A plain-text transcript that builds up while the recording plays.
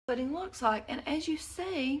pudding looks like. And as you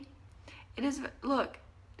see, it is, look,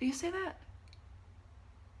 do you see that?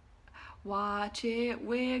 Watch it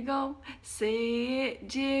wiggle, see it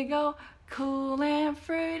jiggle, cool and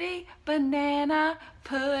fruity banana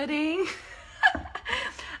pudding.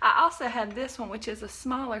 I also have this one, which is a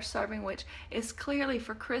smaller serving, which is clearly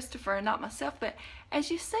for Christopher and not myself. But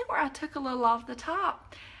as you see where I took a little off the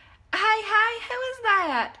top. Hey, who is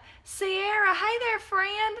that? Sierra, hey there,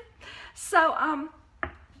 friend. So,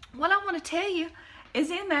 what I want to tell you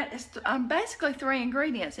is in that is basically 3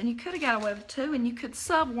 ingredients, and you could have got away with 2, and you could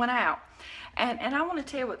sub 1 out. And I want to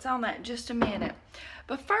tell you what's on that in just a minute.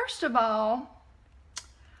 But first of all,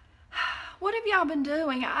 what have y'all been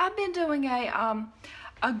doing? I've been doing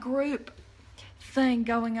a group thing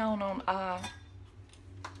going on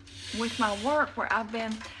with my work, where I've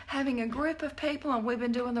been having a group of people, and we've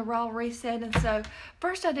been doing the raw reset. And so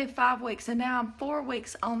first I did 5 weeks, and now I'm 4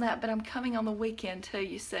 weeks on that, but I'm coming on the weekend too,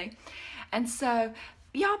 you see. And so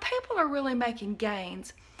y'all, people are really making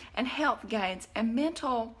gains, and health gains, and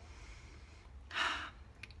mental,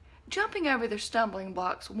 jumping over their stumbling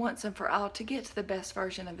blocks once and for all to get to the best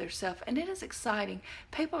version of themselves. And it is exciting.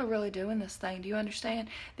 People are really doing this thing. Do you understand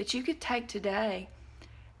that you could take today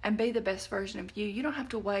and be the best version of you? You don't have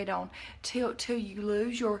to wait on till you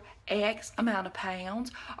lose your X amount of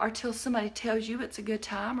pounds, or till somebody tells you it's a good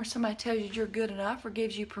time, or somebody tells you you're good enough, or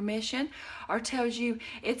gives you permission, or tells you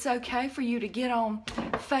it's okay for you to get on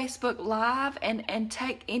Facebook Live and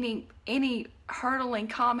take any hurtling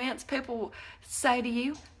comments people say to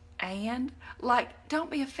you. And, like,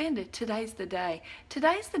 don't be offended. Today's the day.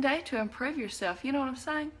 Today's the day to improve yourself. You know what I'm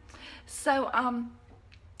saying? So,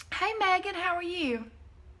 hey, Megan, how are you?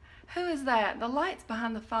 Who is that? The light's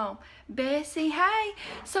behind the phone. Bessie, hey.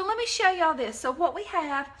 So, let me show y'all this. So, what we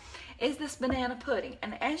have is this banana pudding.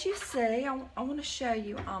 And as you see, I want to show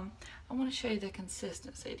you, I want to show you the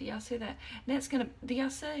consistency. Do y'all see that? Now, it's going to, do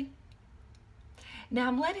y'all see? Now,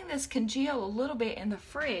 I'm letting this congeal a little bit in the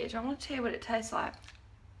fridge. I want to tell you what it tastes like.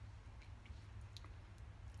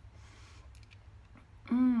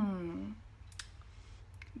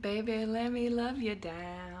 Baby, let me love you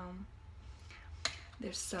down.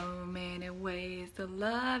 There's so many ways to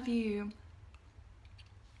love you.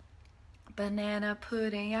 Banana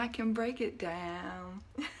pudding, I can break it down.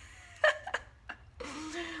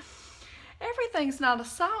 Everything's not a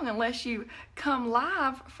song unless you come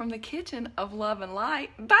live from the kitchen of love and light.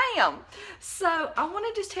 Bam! So I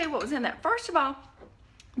want to just tell you what was in that. First of all,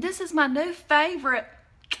 this is my new favorite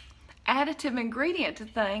additive ingredient to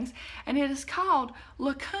things, and it is called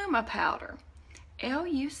lucuma powder.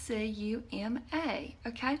 Lucuma.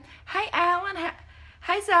 Okay. Hey, Alan.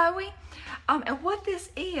 Hey, Zoe. And what this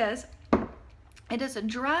is, it is a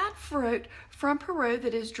dried fruit from Peru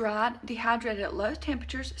that is dried, dehydrated at low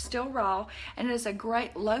temperatures, still raw, and it is a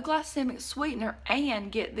great low glycemic sweetener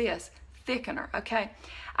and, get this, thickener. Okay.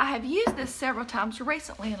 I have used this several times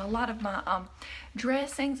recently in a lot of my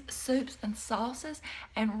dressings, soups, and sauces,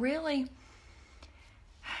 and really,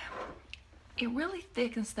 it really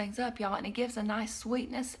thickens things up, y'all, and it gives a nice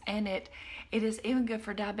sweetness, and it is even good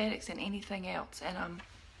for diabetics and anything else, and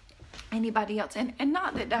anybody else, and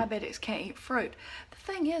not that diabetics can't eat fruit.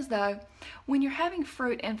 The thing is, though, when you're having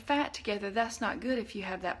fruit and fat together, that's not good if you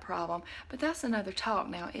have that problem, but that's another talk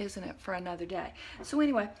now, isn't it, for another day. So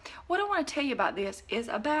anyway, what I want to tell you about this is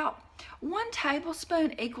about 1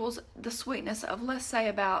 tablespoon equals the sweetness of, let's say,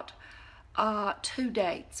 about 2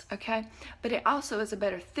 dates, okay? But it also is a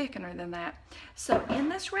better thickener than that. So in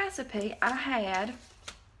this recipe, I had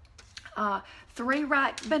 3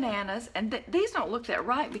 ripe bananas, and these don't look that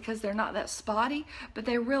ripe because they're not that spotty, but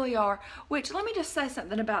they really are, which, let me just say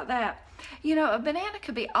something about that. You know, a banana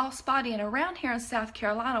could be all spotty, and around here in South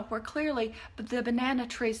Carolina, where clearly the banana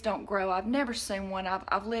trees don't grow, I've never seen one.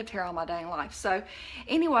 I've lived here all my dang life. So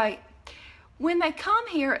anyway, when they come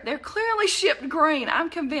here, they're clearly shipped green. I'm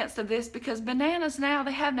convinced of this, because bananas now,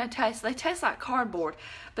 they have no taste. They taste like cardboard,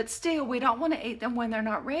 but still, we don't want to eat them when they're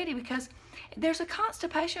not ready, because there's a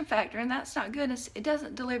constipation factor, and that's not good. It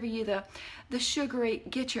doesn't deliver you the sugary,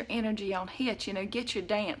 get your energy on hit, you know, get your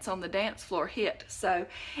dance on the dance floor hit. So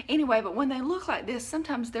anyway, but when they look like this,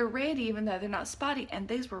 sometimes they're ready even though they're not spotty, and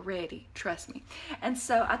these were ready, trust me. And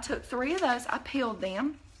so I took 3 of those, I peeled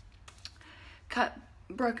them,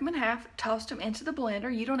 broke them in half, tossed them into the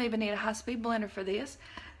blender. You don't even need a high-speed blender for this.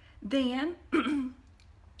 Then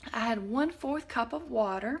I had 1/4 cup of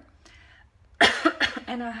water,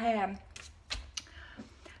 and I had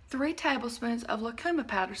 3 tablespoons of lucuma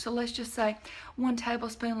powder. So let's just say 1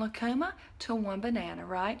 tablespoon lucuma to 1 banana,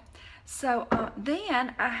 right? So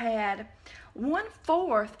then I had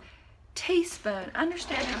 1/4 teaspoon.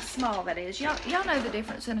 Understand how small that is. Y'all know the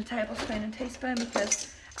difference in a tablespoon and teaspoon,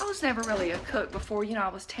 because I was never really a cook before. You know, I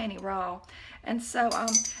was TannyRaw. And so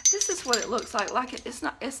this is what it looks like.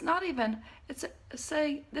 It's not even,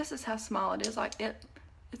 see, this is how small it is.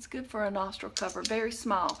 It's good for a nostril cover, very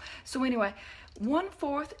small. So anyway,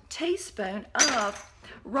 1/4 teaspoon of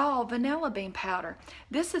raw vanilla bean powder.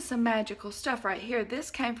 This is some magical stuff right here. This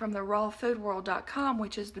came from the rawfoodworld.com,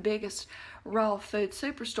 which is the biggest raw food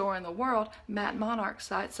superstore in the world, Matt Monarch's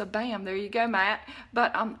site. So bam, there you go, Matt.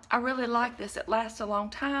 But I really like this. It lasts a long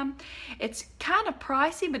time. It's kind of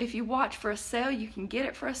pricey, but if you watch for a sale, you can get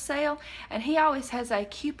it for a sale. And he always has a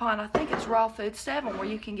coupon, I think it's Raw Food 7, where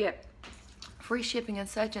you can get free shipping and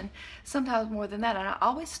such, and sometimes more than that. And I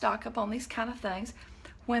always stock up on these kind of things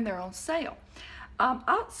when they're on sale.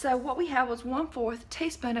 So what we have was 1/4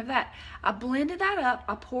 teaspoon of that. I blended that up.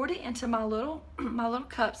 I poured it into my little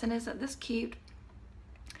cups, and isn't this cute?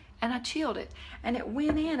 And I chilled it, and it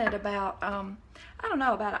went in at about I don't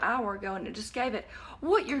know, about an hour ago, and it just gave it.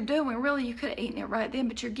 What you're doing, really, you could have eaten it right then,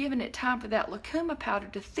 but you're giving it time for that lucuma powder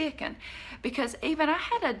to thicken, because even I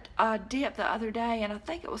had a dip the other day, and I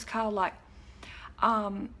think it was called like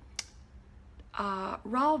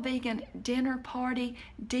raw vegan dinner party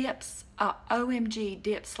dips, OMG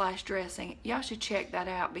dip / dressing. Y'all should check that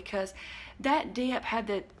out, because that dip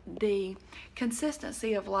had the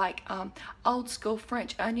consistency of like old school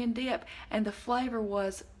French onion dip, and the flavor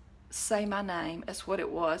was, say my name, that's what it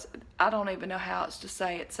was. I don't even know how else to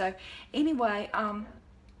say it. So anyway,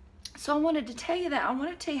 so I wanted to tell you that. I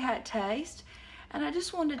wanted to tell you how it tastes. And I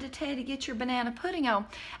just wanted to tell you to get your banana pudding on.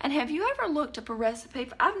 And have you ever looked up a recipe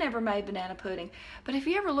I've never made banana pudding, but have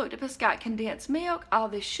you ever looked up, it's got condensed milk, all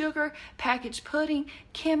this sugar, packaged pudding,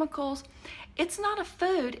 chemicals. It's not a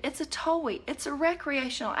food, it's a toy. It's a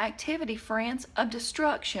recreational activity, friends, of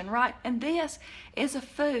destruction, right? And this is a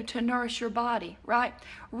food to nourish your body, right?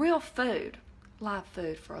 Real food, live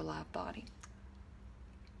food for a live body.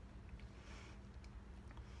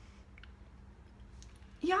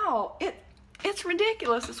 Y'all, it's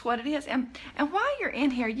ridiculous is what it is. And while you're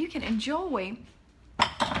in here, you can enjoy,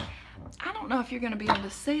 I don't know if you're going to be able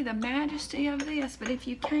to see the majesty of this, but if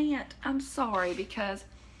you can't, I'm sorry, because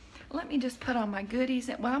let me just put on my goodies.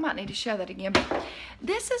 Well, I might need to show that again, but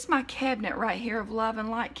this is my cabinet right here of Love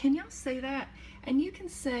and Light. Can y'all see that? And you can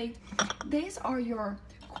see these are your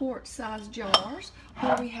quart size jars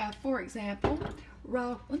where we have, for example,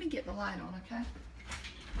 raw, let me get the light on, okay?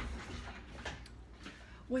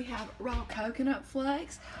 We have raw coconut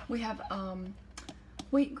flakes. We have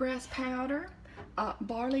wheatgrass powder,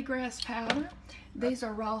 barley grass powder. These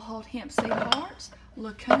are raw whole hemp seed hearts,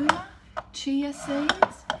 lucuma, chia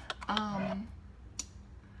seeds.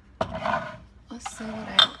 Let's see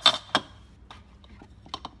what else.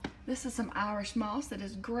 This is some Irish moss that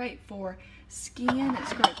is great for skin.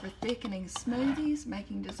 It's great for thickening smoothies,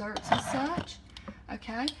 making desserts and such.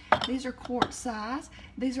 Okay, these are quart size.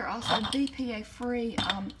 These are also BPA-free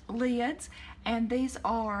lids, and these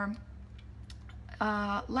are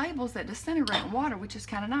labels that disintegrate in water, which is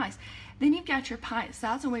kind of nice. Then you've got your pint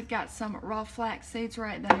size, and we've got some raw flax seeds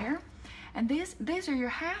right there. And these are your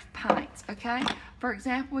half pints, okay? For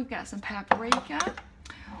example, we've got some paprika.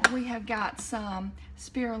 We have got some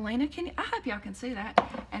spirulina. I hope y'all can see that.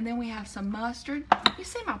 And then we have some mustard. You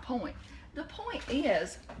see my point. The point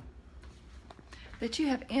is that you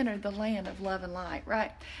have entered the land of love and light,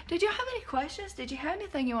 right? Did you have any questions? Did you have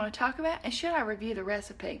anything you want to talk about? And should I review the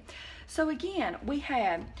recipe? So again, we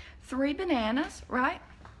had 3 bananas, right?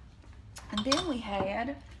 And then we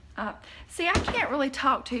had, see, I can't really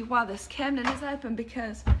talk to you while this cabinet is open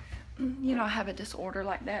because, you know, I have a disorder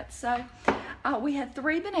like that. So we had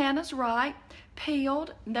 3 bananas, right?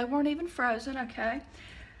 Peeled. They weren't even frozen, okay?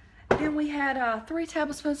 Then we had 3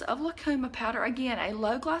 tablespoons of lucuma powder. Again, a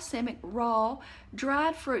low glycemic, raw,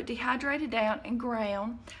 dried fruit, dehydrated down and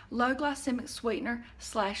ground, low glycemic sweetener /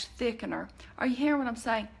 thickener. Are you hearing what I'm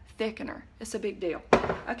saying? Thickener. It's a big deal.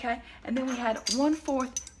 Okay, and then we had 1/4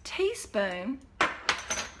 teaspoon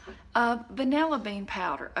of vanilla bean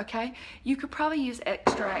powder. Okay, you could probably use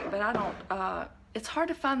extract, but I don't. It's hard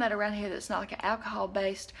to find that around here that's not like an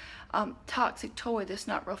alcohol-based toxic toy that's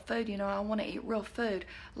not real food. You know, I want to eat real food,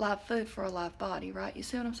 live food for a live body, right? You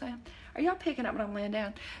see what I'm saying? Are y'all picking up what I'm laying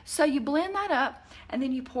down? So you blend that up, and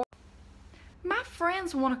then you pour. My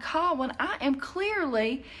friends want to call when I am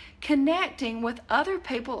clearly connecting with other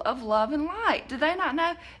people of love and light. Do they not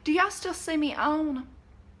know? Do y'all still see me on?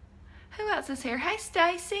 Who else is here? Hey,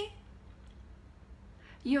 Stacy.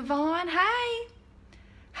 Yvonne, hey.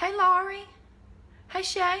 Hey, Laurie. Hey,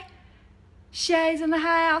 Shay. Shay's in the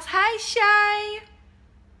house. Hey, Shay.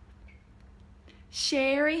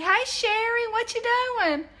 Sherry. Hey, Sherry, what you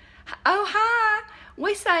doing? Oh, hi.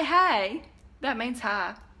 We say hey. That means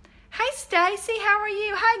hi. Hey, Stacy, how are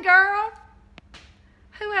you? Hey, girl.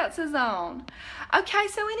 Who else is on? Okay,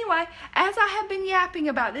 so anyway, as I have been yapping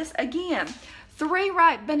about this, again, 3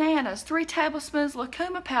 ripe bananas, 3 tablespoons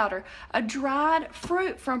lucuma powder, a dried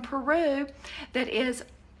fruit from Peru that is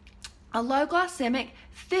a low glycemic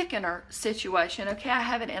thickener situation. Okay, I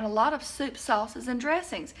have it in a lot of soup, sauces, and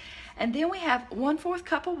dressings. And then we have 1/4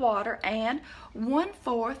 cup of water and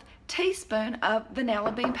 1/4 teaspoon of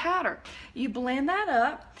vanilla bean powder. You blend that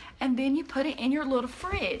up and then you put it in your little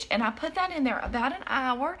fridge. And I put that in there about an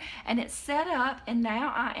hour and it's set up, and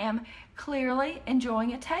now I am clearly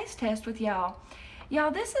enjoying a taste test with y'all.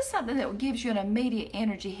 Y'all, this is something that gives you an immediate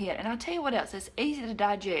energy hit. And I'll tell you what else, it's easy to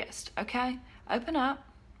digest, okay? Open up.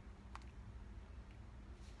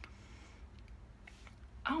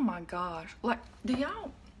 Oh my gosh, like, do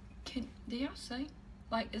y'all see?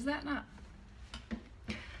 Like, is that not?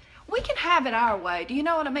 We can have it our way. Do you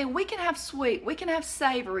know what I mean? We can have sweet. We can have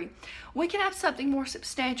savory. We can have something more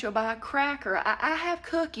substantial by a cracker. I have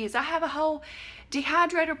cookies. I have a whole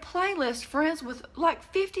dehydrator playlist, friends, with like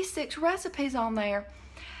 56 recipes on there.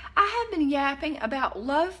 I have been yapping about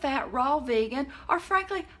low-fat, raw vegan, or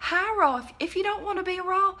frankly, high raw. If you don't want to be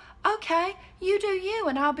raw, okay, you do you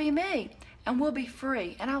and I'll be me. And we'll be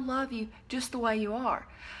free. And I love you just the way you are.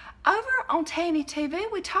 Over on Tanny TV,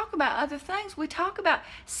 we talk about other things. We talk about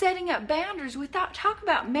setting up boundaries. We talk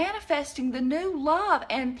about manifesting the new love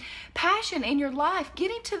and passion in your life,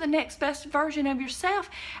 getting to the next best version of yourself.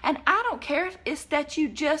 And I don't care if it's that you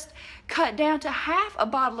just cut down to half a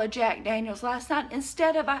bottle of Jack Daniels last night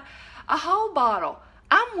instead of a whole bottle.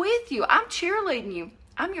 I'm with you. I'm cheerleading you.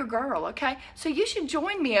 I'm your girl, okay? So you should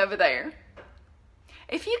join me over there.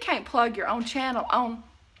 If you can't plug your own channel on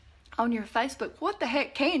your Facebook, what the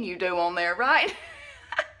heck can you do on there, right?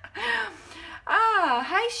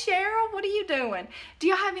 Hey Cheryl, what are you doing? Do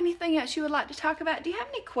you have anything else you would like to talk about? Do you have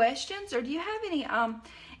any questions, or do you have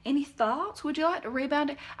any thoughts? Would you like to rebound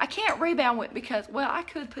it? I can't rebound it because, well, I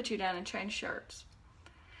could put you down and change shirts.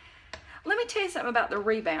 Let me tell you something about the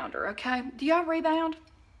rebounder, okay? Do y'all rebound?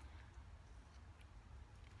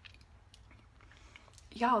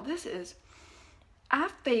 Y'all, I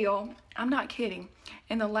feel, I'm not kidding,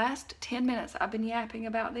 in the last 10 minutes I've been yapping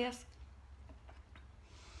about this,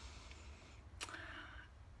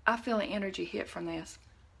 I feel an energy hit from this.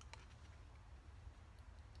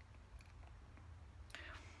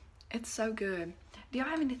 It's so good. Do y'all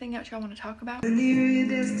have anything else y'all want to talk about? The nearer your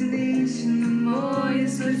destination, the more you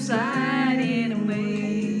subside in a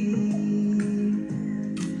way.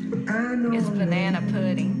 It's banana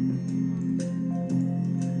pudding.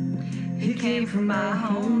 He came from my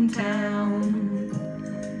hometown.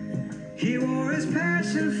 He wore his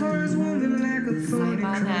passion for his woman like a thorny Say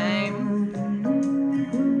my crown. name.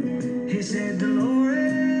 He said the Lord